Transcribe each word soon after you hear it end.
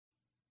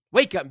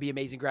Wake up and be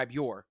amazing. Grab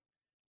your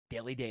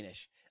Daily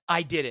Danish.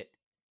 I did it.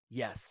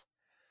 Yes.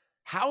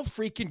 How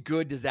freaking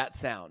good does that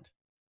sound?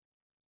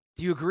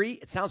 Do you agree?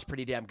 It sounds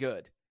pretty damn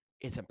good.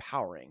 It's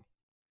empowering.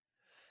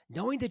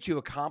 Knowing that you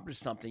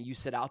accomplished something you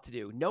set out to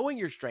do, knowing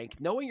your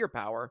strength, knowing your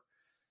power,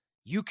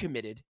 you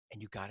committed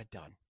and you got it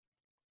done.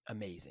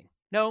 Amazing.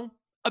 No,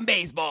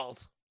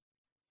 amazeballs.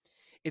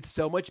 It's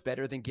so much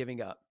better than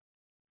giving up.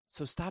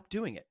 So stop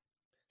doing it.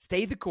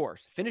 Stay the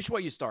course. Finish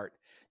what you start.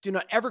 Do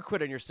not ever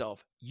quit on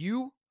yourself.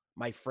 You,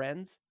 my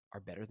friends, are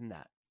better than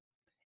that.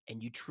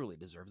 And you truly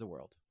deserve the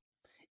world.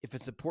 If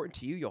it's important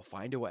to you, you'll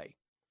find a way.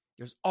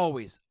 There's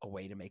always a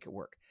way to make it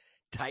work.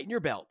 Tighten your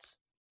belts.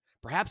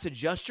 Perhaps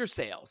adjust your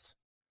sails.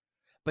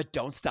 But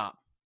don't stop.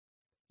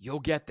 You'll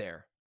get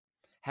there.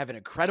 Have an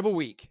incredible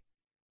week.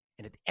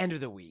 And at the end of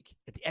the week,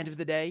 at the end of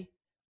the day,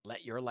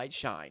 let your light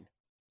shine.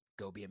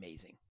 Go be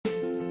amazing.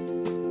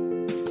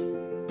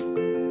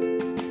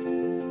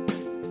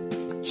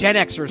 Gen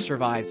Xers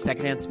survived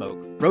secondhand smoke,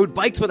 rode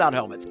bikes without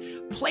helmets,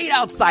 played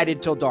outside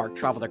until dark,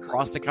 traveled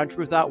across the country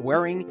without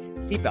wearing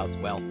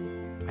seatbelts. Well,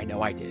 I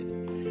know I did.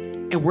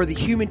 And we're the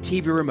human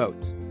TV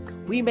remotes.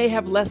 We may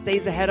have less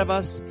days ahead of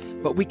us,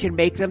 but we can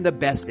make them the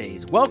best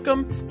days.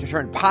 Welcome to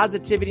Turn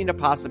Positivity into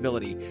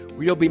Possibility,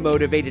 where you'll be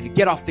motivated to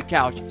get off the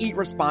couch, eat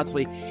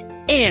responsibly,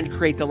 and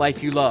create the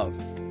life you love.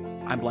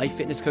 I'm life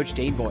fitness coach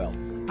Dane Boyle.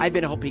 I've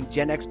been helping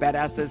Gen X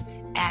badasses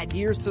add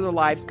years to their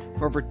lives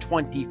for over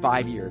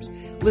 25 years.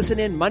 Listen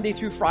in Monday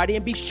through Friday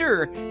and be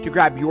sure to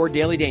grab your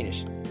Daily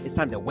Danish. It's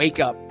time to wake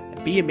up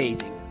and be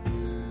amazing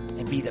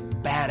and be the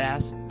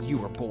badass you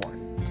were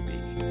born to be.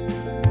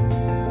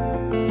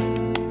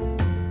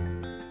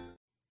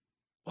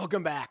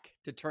 Welcome back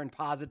to Turn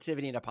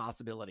Positivity into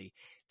Possibility.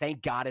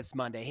 Thank God it's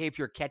Monday. Hey, if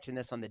you're catching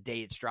this on the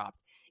day it's dropped,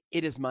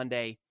 it is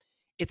Monday.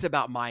 It's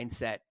about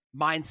mindset,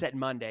 Mindset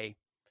Monday.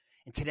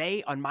 And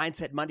today on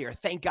Mindset Monday, or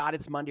thank God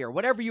it's Monday, or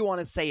whatever you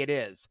want to say it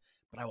is,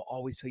 but I will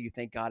always tell you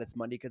thank God it's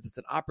Monday because it's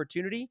an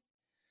opportunity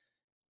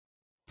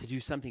to do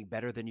something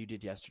better than you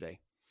did yesterday.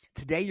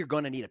 Today, you're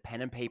going to need a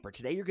pen and paper.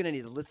 Today, you're going to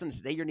need to listen.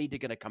 Today, you're going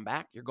to come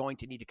back. You're going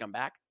to need to come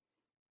back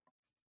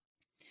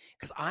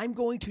because I'm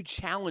going to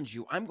challenge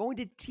you. I'm going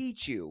to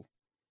teach you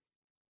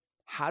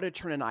how to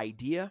turn an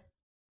idea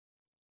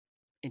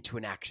into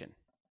an action.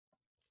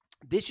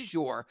 This is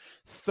your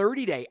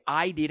 30-day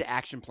idea to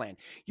action plan.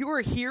 You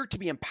are here to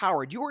be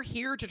empowered. You are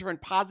here to turn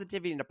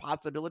positivity into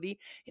possibility.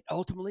 And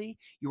ultimately,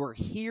 you are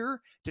here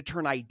to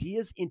turn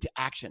ideas into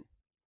action.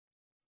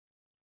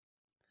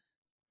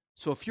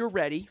 So if you're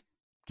ready,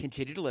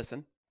 continue to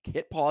listen.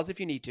 Hit pause if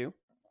you need to.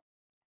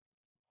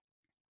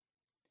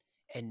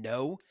 And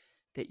know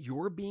that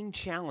you're being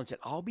challenged.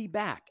 And I'll be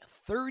back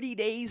 30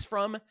 days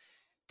from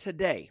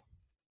today.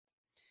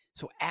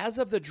 So as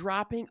of the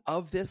dropping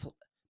of this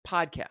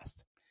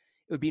podcast,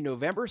 it would be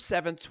November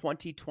 7th,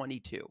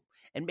 2022.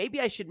 And maybe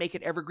I should make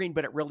it evergreen,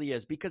 but it really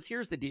is because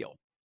here's the deal.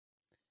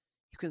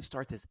 You can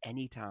start this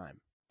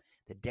anytime.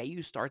 The day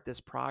you start this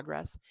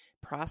process,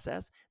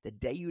 the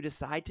day you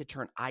decide to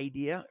turn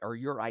idea or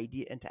your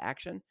idea into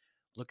action,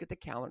 look at the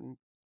calendar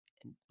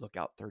and look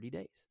out 30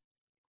 days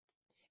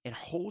and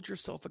hold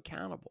yourself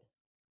accountable.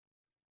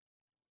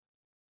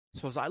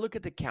 So as I look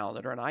at the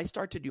calendar and I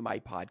start to do my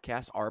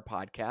podcast, our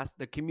podcast,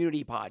 the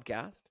community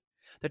podcast,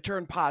 the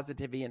Turn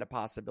Positivity into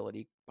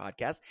Possibility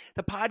podcast,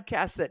 the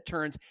podcast that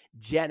turns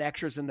Gen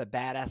Xers into the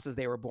badasses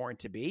they were born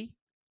to be.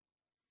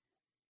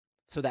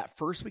 So that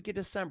first week of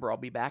December, I'll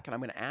be back and I'm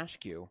going to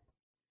ask you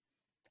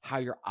how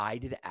your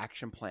idea to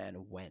action plan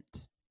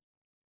went.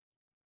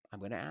 I'm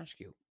going to ask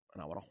you,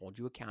 and I want to hold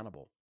you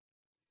accountable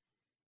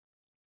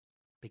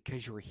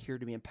because you're here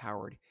to be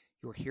empowered.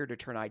 You're here to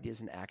turn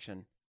ideas into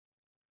action.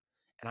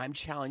 And I'm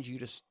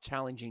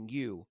challenging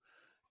you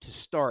to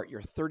start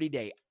your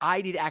 30-day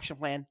idea to action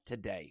plan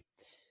today.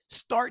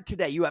 Start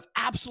today. You have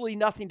absolutely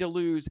nothing to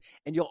lose,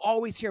 and you'll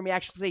always hear me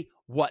actually say,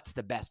 what's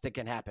the best that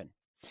can happen?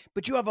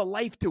 But you have a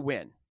life to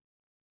win.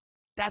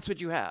 That's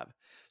what you have.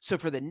 So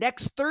for the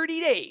next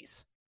 30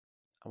 days,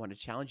 I want to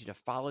challenge you to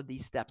follow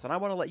these steps. And I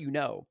want to let you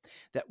know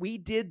that we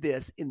did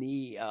this in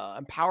the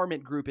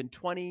empowerment group in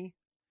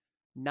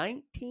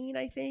 2019,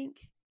 I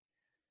think.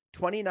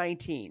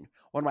 2019,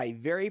 one of my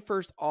very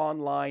first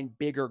online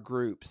bigger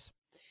groups.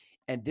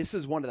 And this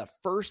is one of the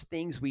first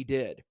things we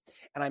did.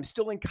 And I'm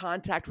still in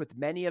contact with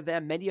many of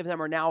them. Many of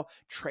them are now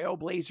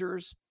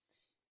Trailblazers,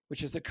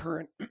 which is the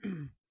current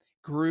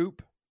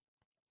group.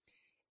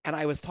 And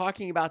I was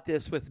talking about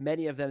this with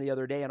many of them the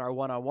other day in our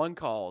one-on-one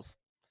calls.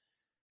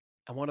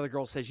 And one of the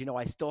girls says,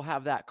 I still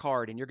have that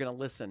card and you're going to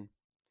listen.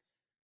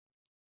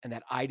 And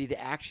that idea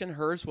to action,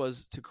 hers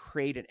was to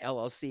create an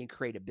LLC and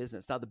create a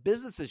business. Now the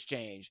business has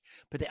changed,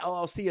 but the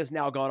LLC has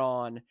now gone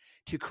on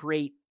to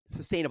create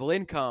sustainable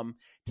income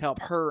to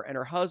help her and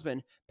her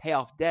husband pay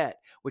off debt,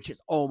 which is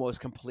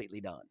almost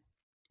completely done.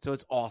 So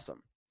it's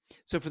awesome.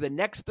 So for the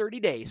next 30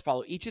 days,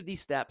 follow each of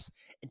these steps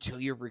until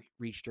you've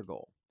reached your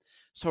goal.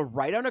 So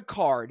write on a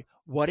card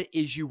what it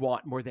is you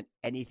want more than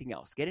anything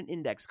else. Get an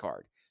index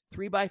card,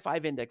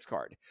 3x5 index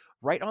card.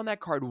 Write on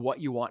that card what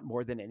you want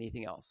more than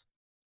anything else.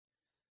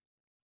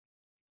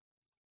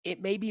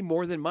 It may be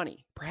more than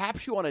money.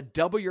 Perhaps you want to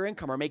double your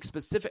income or make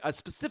a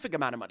specific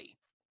amount of money.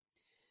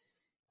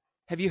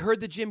 Have you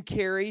heard the Jim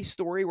Carrey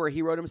story where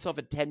he wrote himself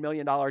a $10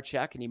 million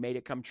check and he made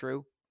it come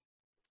true?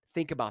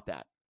 Think about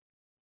that.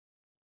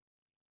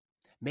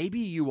 Maybe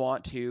you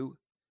want to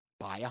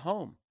buy a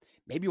home.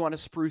 Maybe you want to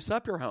spruce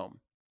up your home.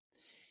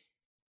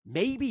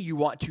 Maybe you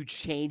want to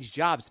change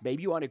jobs.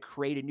 Maybe you want to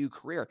create a new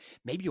career.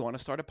 Maybe you want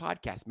to start a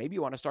podcast. Maybe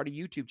you want to start a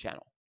YouTube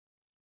channel.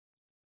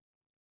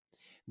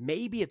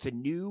 Maybe it's a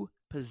new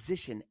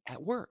position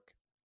at work.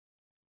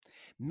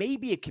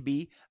 Maybe it could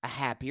be a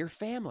happier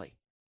family.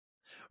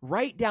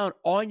 Write down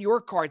on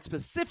your card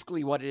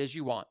specifically what it is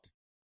you want.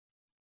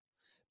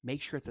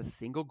 Make sure it's a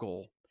single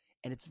goal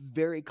and it's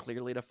very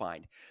clearly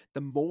defined.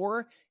 The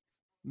more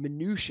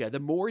minutia, the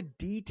more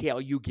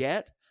detail you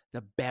get,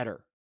 the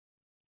better.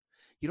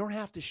 You don't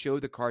have to show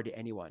the card to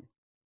anyone.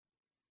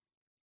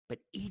 But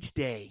each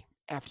day,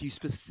 after you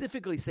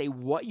specifically say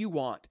what you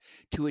want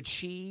to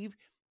achieve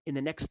in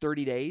the next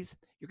 30 days,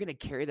 you're going to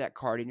carry that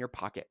card in your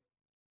pocket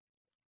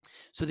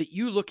so that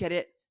you look at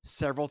it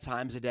several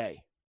times a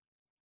day.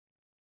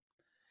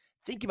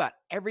 Think about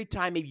every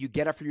time maybe you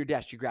get up from your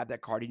desk, you grab that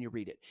card and you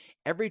read it.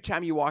 Every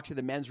time you walk to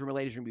the men's room or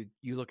ladies' room,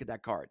 you look at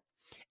that card.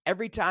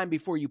 Every time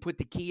before you put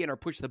the key in or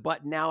push the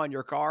button now on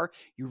your car,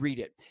 you read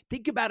it.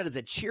 Think about it as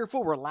a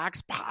cheerful,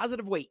 relaxed,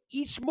 positive way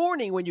each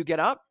morning when you get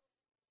up.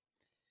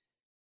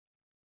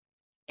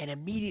 And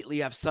immediately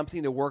you have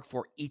something to work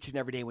for each and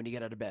every day when you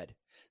get out of bed.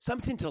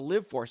 Something to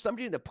live for,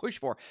 something to push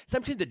for,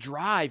 something to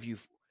drive you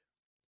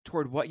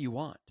toward what you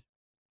want.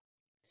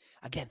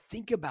 Again,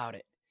 think about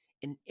it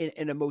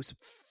in a most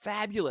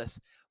fabulous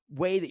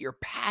way that you're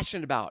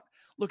passionate about.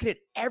 Look at it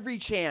every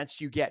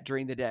chance you get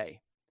during the day.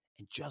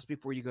 And just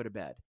before you go to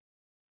bed,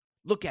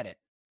 look at it.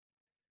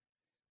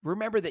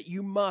 Remember that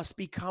you must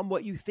become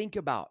what you think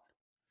about.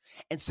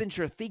 And since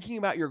you're thinking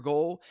about your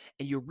goal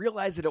and you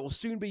realize that it will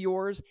soon be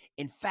yours,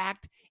 in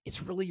fact,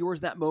 it's really yours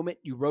in that moment.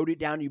 You wrote it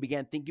down and you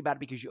began thinking about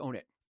it because you own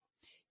it.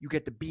 You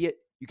get to be it,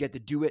 you get to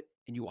do it,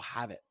 and you will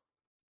have it.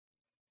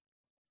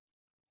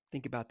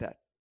 Think about that.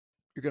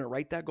 You're going to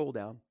write that goal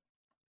down.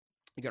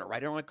 You're going to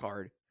write it on a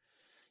card.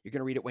 You're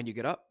going to read it when you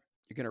get up.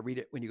 You're going to read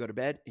it when you go to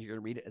bed, and you're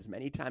going to read it as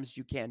many times as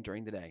you can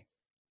during the day.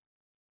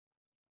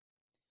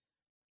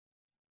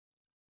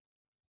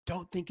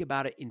 Don't think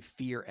about it in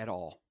fear at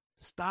all.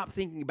 Stop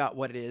thinking about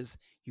what it is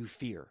you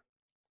fear.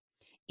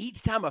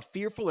 Each time a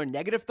fearful or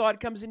negative thought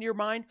comes into your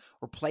mind,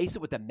 replace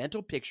it with a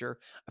mental picture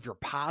of your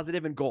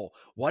positive and goal.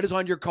 What is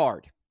on your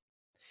card?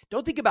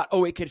 Don't think about,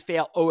 oh, it could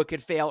fail, oh, it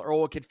could fail, or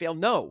oh, it could fail.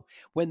 No.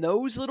 When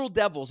those little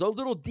devils, those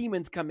little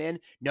demons come in,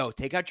 no,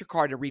 take out your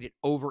card and read it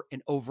over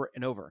and over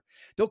and over.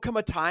 There'll come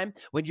a time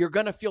when you're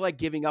going to feel like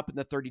giving up in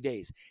the 30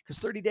 days because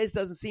 30 days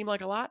doesn't seem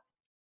like a lot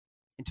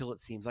until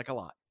it seems like a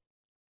lot.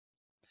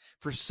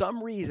 For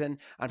some reason,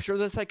 I'm sure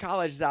the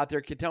psychologists out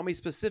there can tell me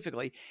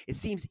specifically, it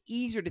seems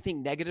easier to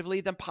think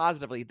negatively than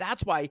positively.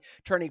 That's why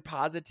turning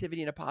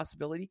positivity into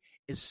possibility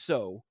is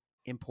so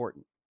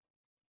important.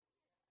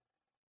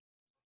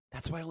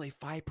 That's why only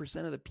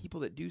 5% of the people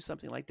that do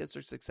something like this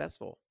are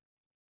successful.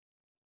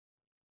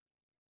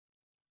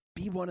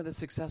 Be one of the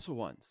successful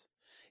ones.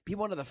 Be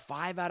one of the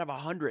 5 out of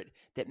 100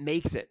 that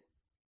makes it.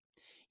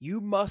 You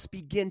must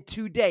begin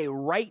today,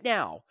 right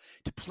now,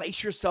 to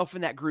place yourself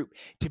in that group,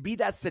 to be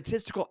that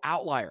statistical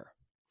outlier.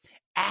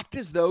 Act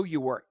as though you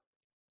were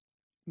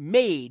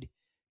made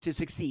to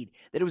succeed,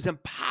 that it was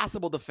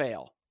impossible to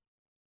fail.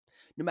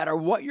 No matter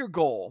what your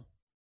goal,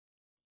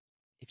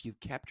 if you've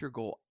kept your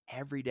goal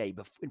every day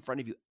in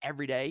front of you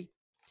every day,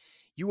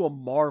 you will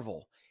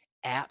marvel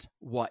at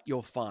what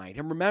you'll find.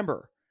 And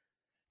remember,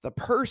 the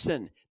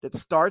person that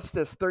starts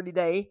this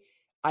 30-day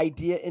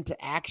idea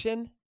into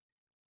action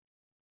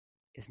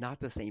is not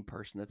the same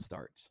person that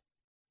starts.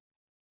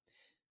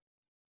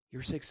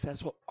 Your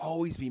success will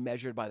always be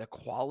measured by the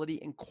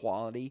quality and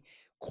quantity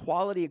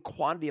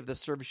of the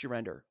service you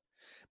render.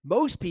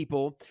 Most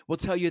people will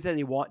tell you that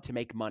they want to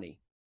make money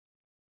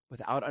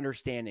without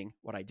understanding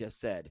what I just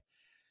said.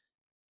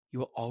 You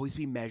will always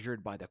be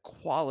measured by the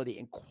quality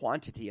and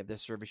quantity of the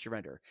service you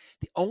render.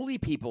 The only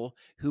people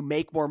who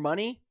make more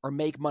money or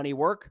make money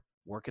work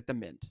at the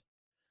Mint.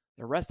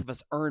 The rest of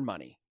us earn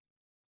money.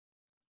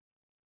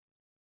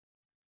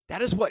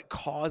 That is what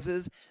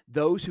causes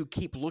those who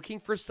keep looking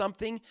for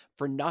something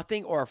for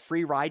nothing or a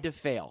free ride to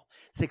fail.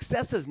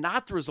 Success is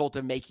not the result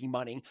of making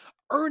money.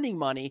 Earning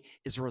money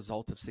is a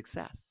result of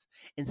success.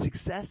 And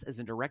success is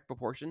in direct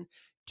proportion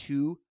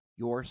to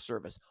your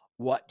service.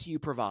 What do you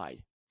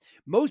provide?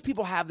 Most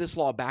people have this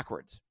law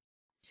backwards.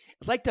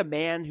 It's like the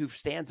man who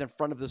stands in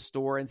front of the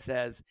store and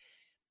says,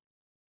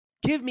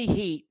 "Give me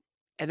heat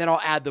and then I'll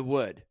add the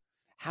wood."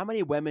 How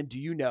many women do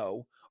you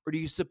know, or do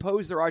you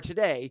suppose there are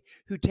today,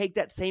 who take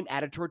that same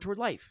attitude toward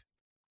life?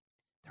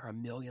 There are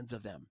millions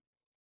of them.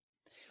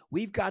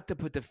 We've got to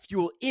put the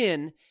fuel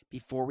in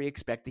before we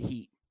expect the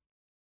heat.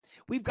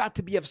 We've got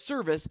to be of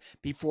service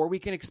before we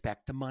can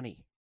expect the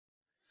money.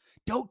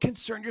 Don't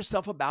concern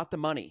yourself about the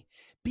money.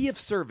 Be of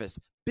service.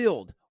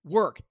 Build,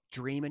 work,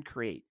 dream, and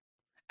create.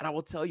 And I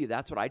will tell you,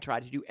 that's what I try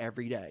to do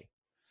every day.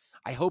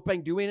 I hope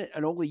I'm doing it,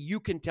 and only you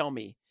can tell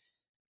me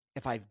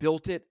if I've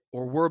built it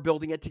or we're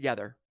building it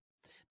together,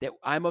 that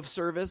I'm of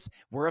service,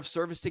 we're of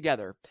service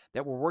together,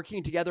 that we're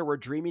working together, we're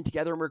dreaming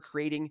together, and we're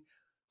creating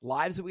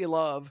lives that we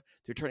love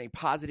through turning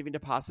positive into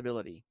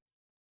possibility.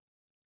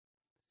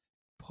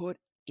 Put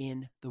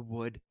in the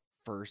wood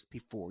first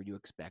before you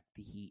expect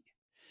the heat.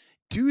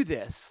 Do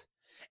this,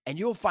 and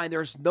you'll find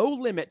there's no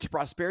limit to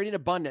prosperity and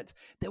abundance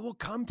that will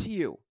come to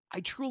you.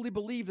 I truly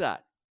believe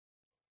that.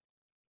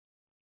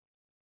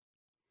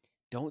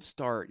 Don't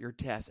start your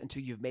test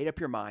until you've made up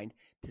your mind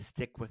to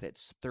stick with it.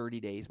 It's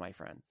 30 days, my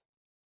friends.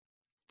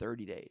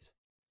 30 days.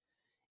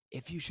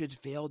 If you should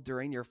fail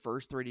during your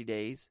first 30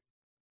 days,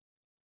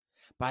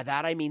 by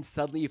that I mean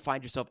suddenly you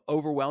find yourself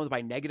overwhelmed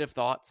by negative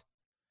thoughts,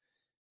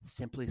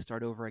 simply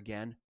start over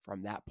again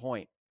from that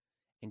point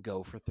and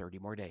go for 30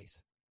 more days.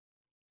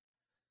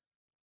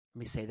 Let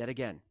me say that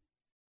again.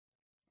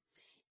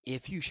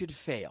 If you should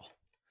fail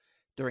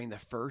during the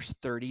first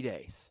 30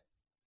 days,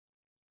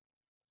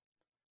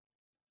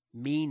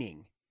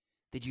 meaning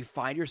that you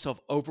find yourself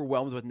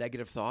overwhelmed with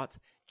negative thoughts,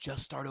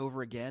 just start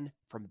over again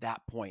from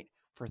that point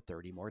for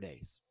 30 more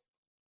days.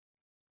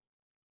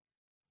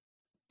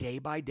 Day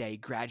by day,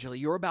 gradually,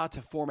 you're about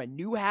to form a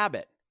new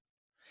habit,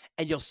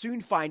 and you'll soon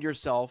find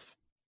yourself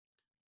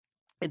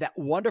in that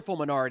wonderful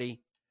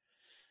minority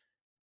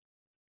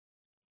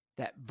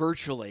that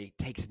virtually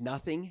takes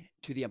nothing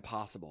to the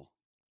impossible.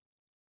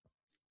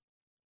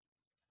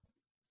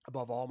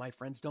 Above all, my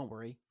friends, don't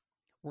worry.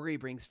 Worry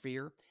brings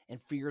fear,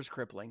 and fear is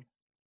crippling.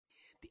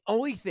 The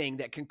only thing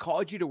that can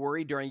cause you to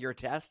worry during your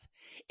test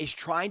is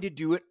trying to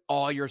do it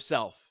all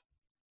yourself.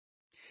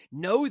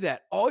 Know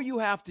that all you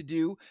have to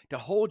do to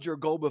hold your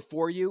goal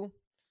before you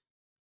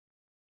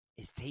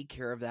is take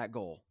care of that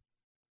goal.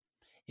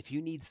 If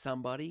you need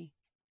somebody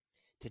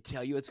to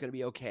tell you it's going to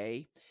be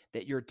okay,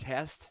 that your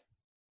test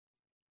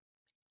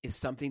is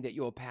something that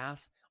you'll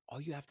pass, all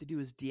you have to do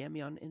is DM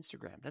me on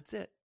Instagram. That's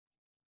it.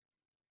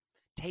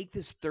 Take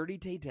this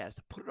 30-day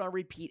test, put it on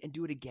repeat, and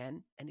do it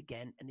again and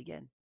again and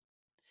again.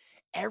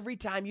 Every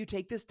time you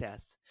take this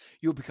test,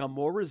 you'll become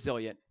more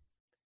resilient,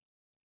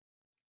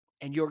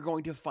 and you're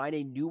going to find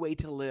a new way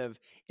to live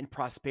in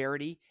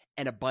prosperity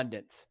and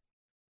abundance.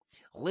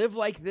 Live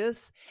like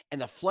this,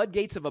 and the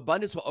floodgates of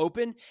abundance will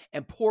open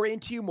and pour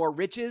into you more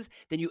riches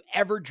than you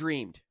ever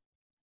dreamed.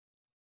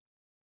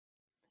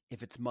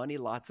 If it's money,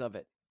 lots of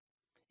it.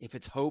 If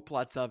it's hope,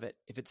 lots of it.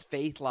 If it's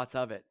faith, lots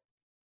of it.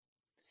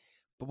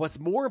 But what's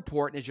more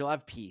important is you'll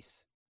have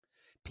peace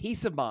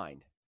of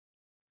mind,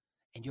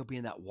 and you'll be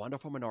in that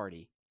wonderful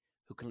minority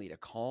who can lead a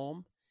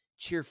calm,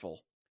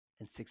 cheerful,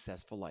 and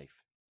successful life.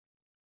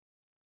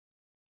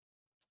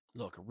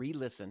 Look,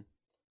 re-listen,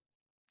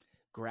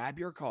 grab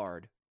your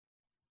card,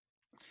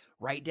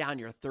 write down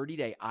your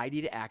 30-day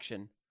ID to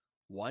action,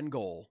 one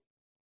goal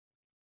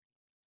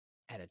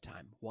at a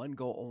time, one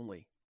goal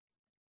only.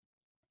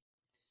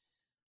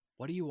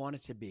 What do you want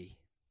it to be?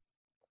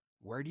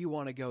 Where do you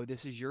want to go?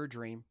 This is your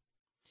dream.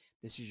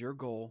 This is your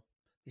goal.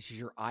 This is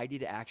your ID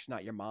to action,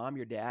 not your mom,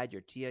 your dad,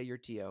 your tia, your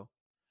tio,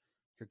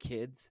 your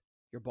kids,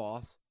 your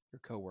boss, your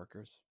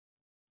coworkers.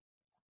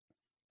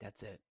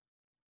 That's it.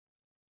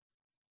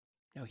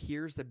 Now,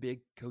 here's the big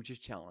coach's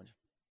challenge.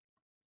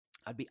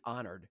 I'd be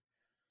honored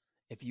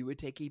if you would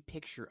take a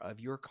picture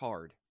of your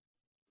card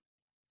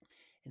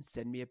and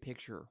send me a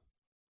picture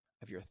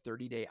of your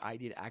 30-day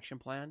ID to action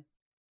plan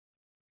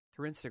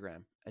through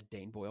Instagram at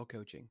Dane Boyle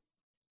Coaching.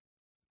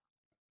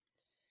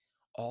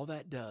 All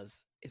that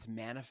does is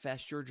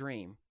manifest your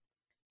dream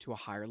to a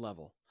higher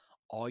level.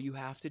 All you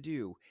have to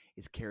do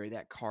is carry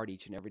that card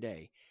each and every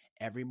day.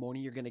 Every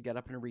morning, you're going to get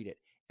up and read it.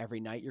 Every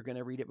night, you're going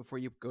to read it before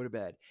you go to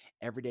bed.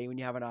 Every day when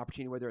you have an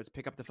opportunity, whether it's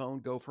pick up the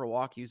phone, go for a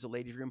walk, use the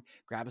ladies' room,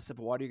 grab a sip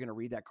of water, you're going to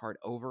read that card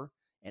over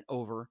and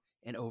over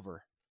and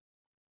over.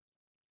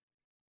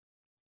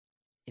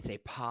 It's a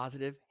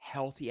positive,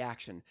 healthy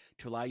action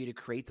to allow you to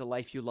create the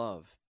life you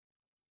love.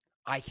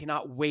 I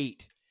cannot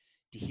wait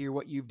to hear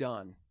what you've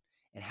done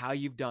and how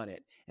you've done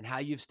it and how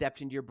you've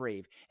stepped into your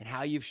brave and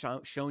how you've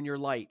shown your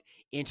light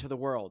into the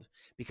world,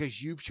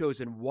 because you've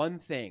chosen one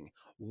thing,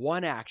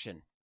 one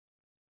action,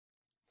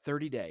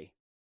 30-day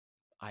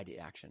ID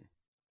action.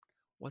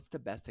 What's the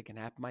best that can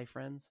happen, my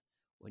friends?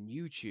 When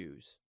you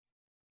choose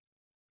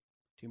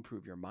to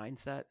improve your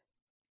mindset,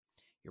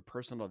 your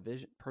personal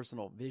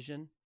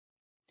vision,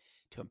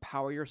 to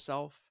empower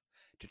yourself,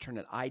 to turn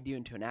an idea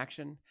into an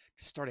action,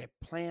 to start a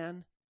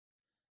plan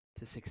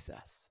to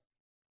success.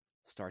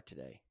 Start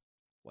today.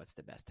 What's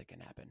the best that can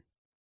happen?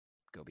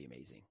 Go be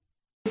amazing.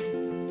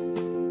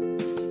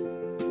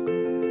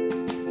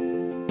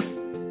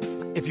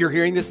 If you're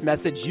hearing this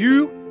message,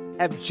 you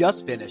have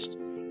just finished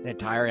an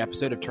entire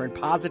episode of Turn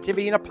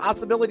Positivity into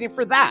Possibility. And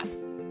for that,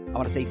 I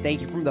want to say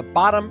thank you from the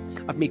bottom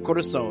of mi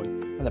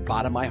corazón, from the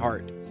bottom of my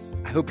heart.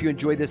 I hope you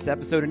enjoyed this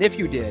episode. And if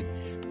you did,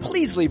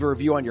 please leave a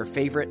review on your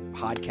favorite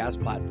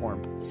podcast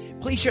platform.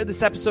 Please share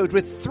this episode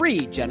with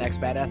 3 Gen X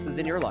badasses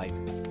in your life.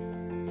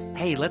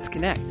 Hey, let's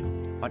connect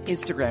on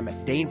Instagram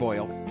at Dane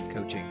Boyle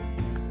Coaching.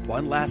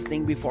 One last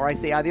thing before I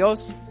say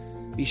adios.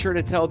 Be sure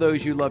to tell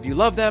those you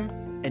love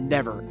them. and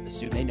never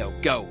assume they know.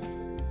 Go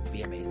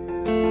be amazing.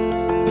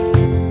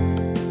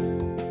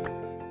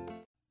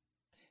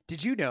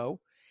 Did you know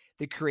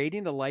that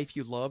creating the life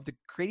you love,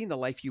 creating the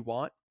life you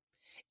want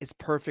is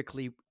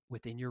perfectly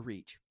within your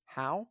reach?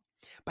 How?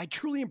 By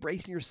truly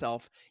embracing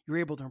yourself, you're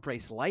able to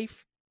embrace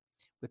life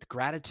with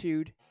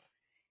gratitude,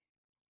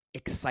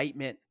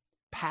 excitement,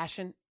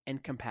 passion,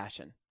 and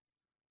compassion.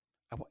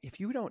 If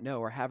you don't know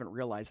or haven't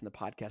realized in the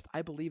podcast,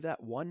 I believe that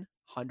 100%.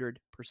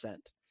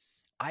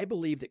 I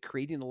believe that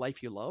creating the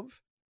life you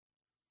love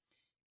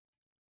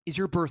is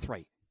your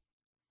birthright.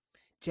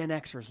 Gen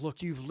Xers,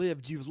 look, you've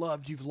lived, you've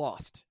loved, you've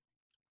lost.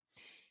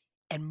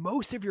 And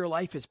most of your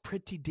life is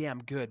pretty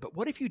damn good. But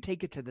what if you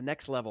take it to the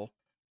next level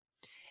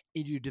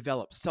and you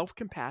develop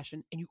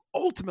self-compassion and you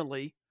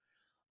ultimately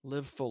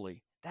live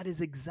fully? That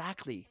is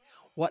exactly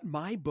what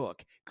my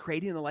book,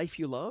 Creating the Life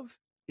You Love,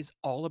 is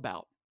all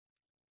about.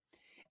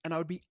 And I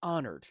would be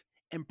honored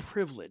and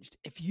privileged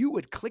if you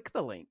would click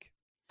the link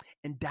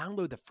and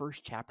download the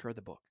first chapter of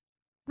the book.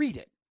 Read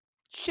it,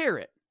 share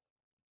it,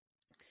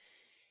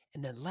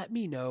 and then let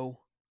me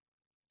know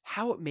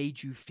how it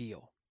made you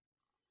feel.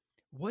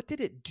 What did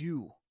it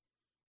do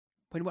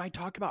when I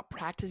talk about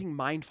practicing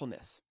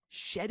mindfulness,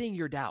 shedding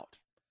your doubt,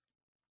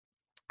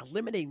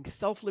 eliminating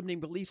self-limiting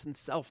beliefs and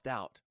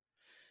self-doubt,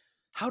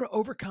 how to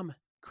overcome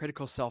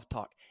critical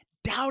self-talk,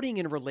 doubting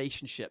in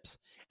relationships,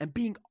 and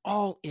being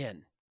all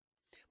in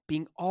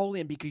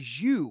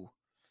because you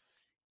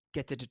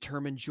get to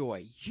determine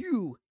joy.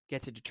 You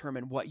get to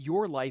determine what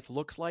your life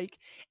looks like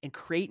and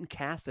create and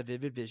cast a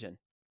vivid vision.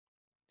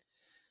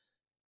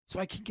 So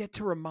I can get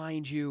to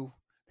remind you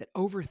that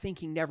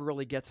overthinking never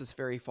really gets us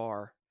very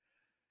far.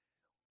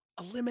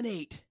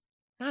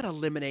 Not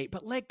eliminate,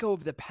 but let go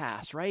of the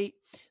past, right?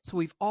 So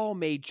we've all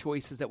made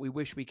choices that we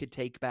wish we could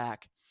take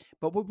back.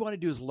 But what we want to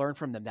do is learn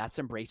from them. That's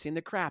embracing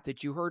the crap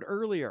that you heard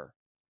earlier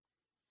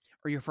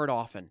or you've heard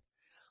often.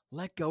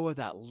 Let go of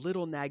that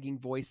little nagging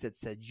voice that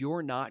said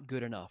you're not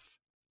good enough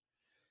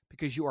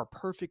because you are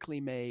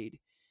perfectly made.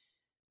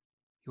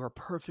 You are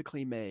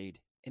perfectly made.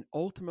 And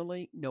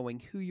ultimately, knowing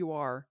who you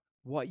are,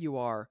 what you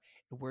are,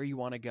 and where you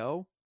want to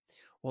go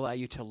will allow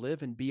you to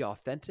live and be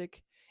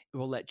authentic. It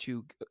will let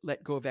you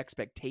let go of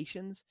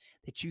expectations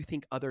that you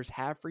think others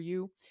have for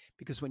you.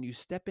 Because when you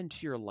step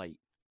into your light,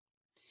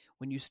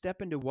 when you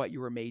step into what you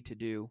were made to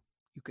do,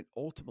 you can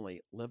ultimately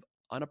live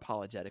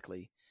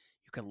unapologetically.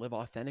 You can live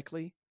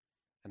authentically.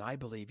 And I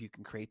believe you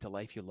can create the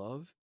life you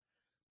love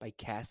by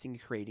casting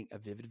and creating a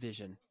vivid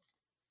vision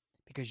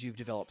because you've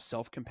developed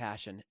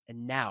self-compassion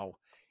and now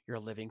you're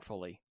living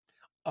fully.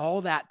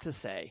 All that to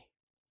say,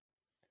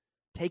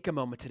 take a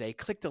moment today,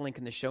 click the link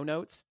in the show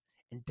notes,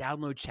 and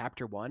download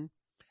chapter 1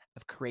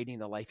 of Creating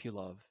the Life You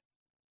Love.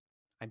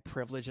 I'm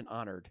privileged and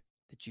honored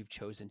that you've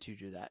chosen to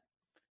do that.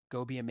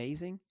 Go be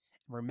amazing.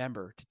 And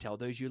remember to tell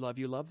those you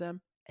love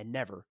them and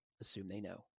never assume they know.